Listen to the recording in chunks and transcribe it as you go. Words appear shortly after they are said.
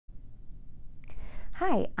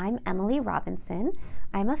Hi, I'm Emily Robinson.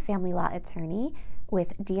 I'm a family law attorney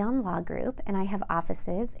with Dion Law Group, and I have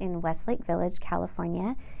offices in Westlake Village,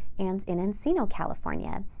 California, and in Encino,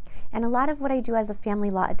 California. And a lot of what I do as a family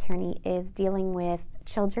law attorney is dealing with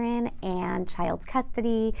children and child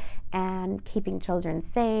custody and keeping children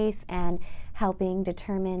safe and helping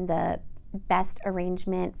determine the best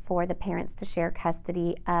arrangement for the parents to share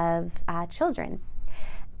custody of children.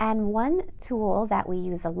 And one tool that we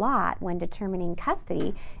use a lot when determining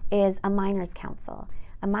custody is a minor's counsel.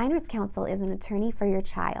 A minor's counsel is an attorney for your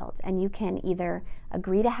child, and you can either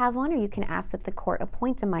agree to have one or you can ask that the court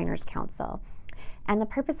appoint a minor's counsel. And the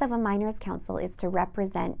purpose of a minor's counsel is to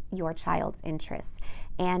represent your child's interests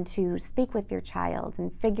and to speak with your child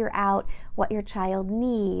and figure out what your child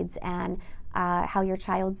needs and how your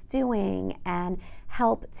child's doing, and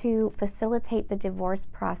help to facilitate the divorce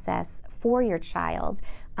process for your child,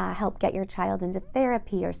 help get your child into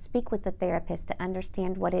therapy or speak with the therapist to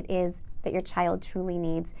understand what it is that your child truly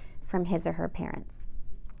needs from his or her parents.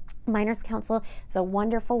 Minor's counsel is a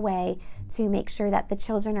wonderful way to make sure that the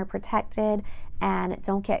children are protected and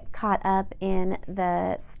don't get caught up in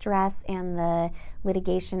the stress and the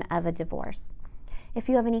litigation of a divorce. If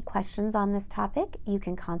you have any questions on this topic, you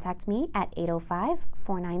can contact me at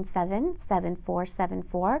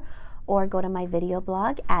 805-497-7474 or go to my video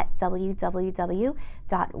blog at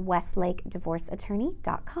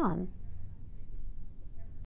www.westlakeddivorceattorney.com.